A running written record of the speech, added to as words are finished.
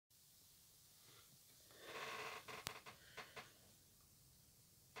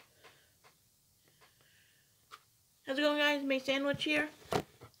How's it going, guys? May Sandwich here.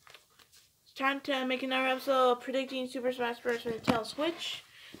 It's time to make another episode of predicting Super Smash Bros. For Nintendo Switch.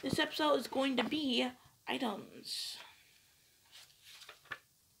 This episode is going to be items.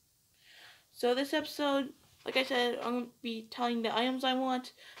 So this episode, like I said, I'm going to be telling the items I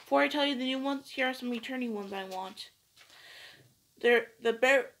want. Before I tell you the new ones, here are some returning ones I want. They're the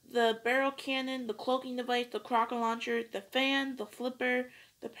barrel cannon, the cloaking device, the crocker launcher, the fan, the flipper,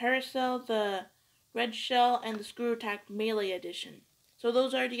 the parasol, the red shell, and the screw attack melee edition. So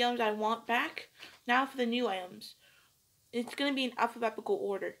those are the items I want back. Now for the new items. It's going to be in alphabetical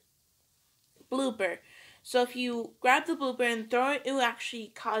order. Blooper. So if you grab the blooper and throw it, it will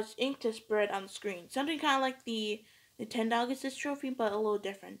actually cause ink to spread on the screen. Something kind of like the Nintendo Assist trophy, but a little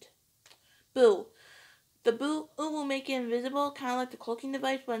different. Boo. The boo will make it invisible, kind of like the cloaking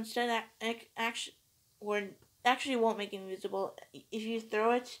device, but instead actually won't make it invisible. If you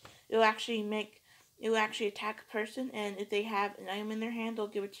throw it, it will actually attack a person, and if they have an item in their hand, they'll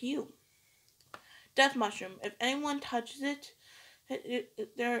give it to you. Death Mushroom. If anyone touches it,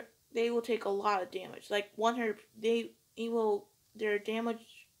 they will take a lot of damage. Like 100, their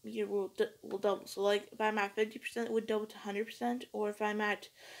damage will double. So like if I'm at 50%, it would double to 100%, or if I'm at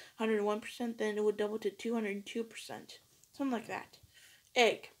 101%, then it would double to 202%. Something like that.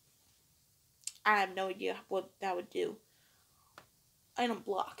 Egg. I have no idea what that would do. Item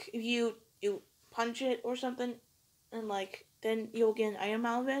block. If you punch it or something, and then you'll get an item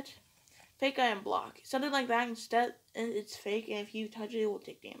out of it. Fake item block. Something like that instead, and it's fake, and if you touch it, it will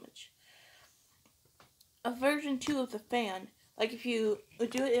take damage. A version 2 of the fan. Like if you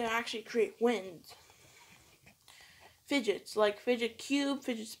do it, it'll actually create wind. Fidgets, like fidget cube,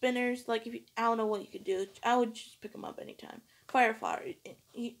 fidget spinners. Like I don't know what you could do. I would just pick them up anytime. Fire flower.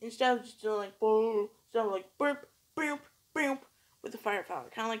 Instead of just doing like boom, instead of like burp, burp, burp with the fire flower,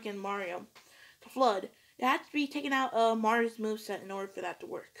 kind of like in Mario. The flood. It has to be taken out of Mario's moveset in order for that to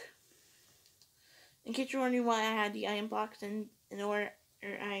work. In case you're wondering why I had the item blocks in order,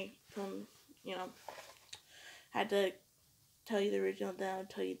 I had to tell you the original, then I'll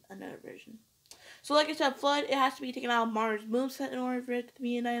tell you another version. So like I said, Flood, it has to be taken out of Mario's moveset in order for it to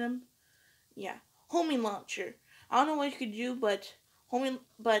be an item. Yeah. Homing launcher. I don't know what you could do, but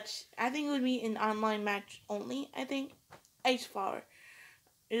I think it would be an online match only, I think. Ice flower.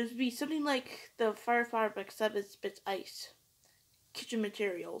 It would be something like the fire flower, but except it spits ice. Kitchen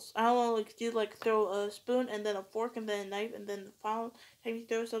materials. I don't know, like do throw a spoon and then a fork and then a knife, and then the final time you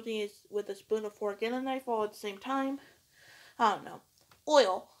throw something is with a spoon, a fork, and a knife all at the same time. I don't know.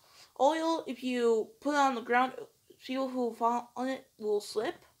 Oil. Oil, if you put it on the ground, people who fall on it will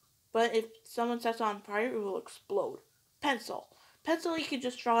slip, but if someone sets it on fire, it will explode. Pencil. Pencil, you can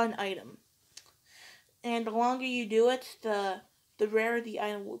just draw an item. And the longer you do it, the rarer the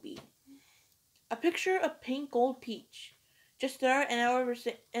item will be. A picture of pink gold peach. Just throw it,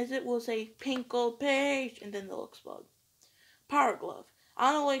 and it will say pink gold peach, and then they'll explode. Power glove.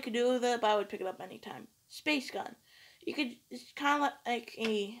 I don't know what you could do with it, but I would pick it up anytime. Space gun. It's kind of like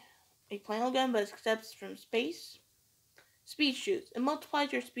a plano gun, but except it's from space. Speed shoes. It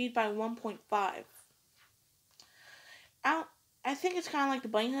multiplies your speed by 1.5. I think it's kind of like the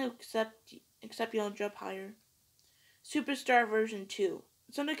bunny hook, except you don't jump higher. Superstar version 2.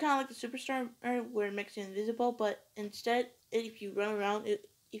 Something kind of like the Superstar where it makes you invisible, but instead, if you run around,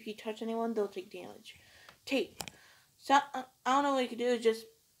 if you touch anyone, they'll take damage. Tape. So, I don't know what you can do, just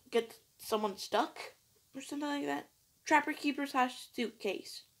get someone stuck or something like that. Trapper Keeper /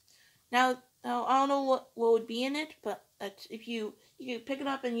 suitcase. Now I don't know what would be in it, but if you could pick it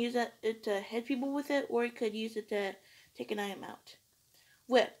up and use it to hit people with it, or you could use it to take an item out.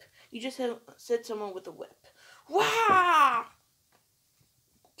 Whip. You just hit someone with a whip. Wah!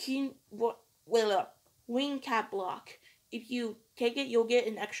 Wing cap block. If you take it, you'll get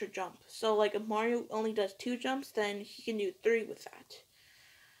an extra jump. So like if Mario only does 2 jumps, then he can do 3 with that.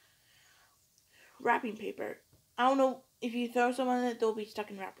 Wrapping paper. I don't know, if you throw someone in it, they'll be stuck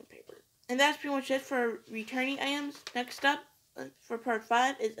in wrapping paper. And that's pretty much it for returning items. Next up, for part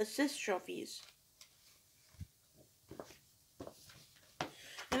 5, is assist trophies.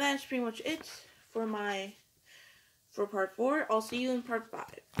 And that's pretty much it for part 4. I'll see you in part 5.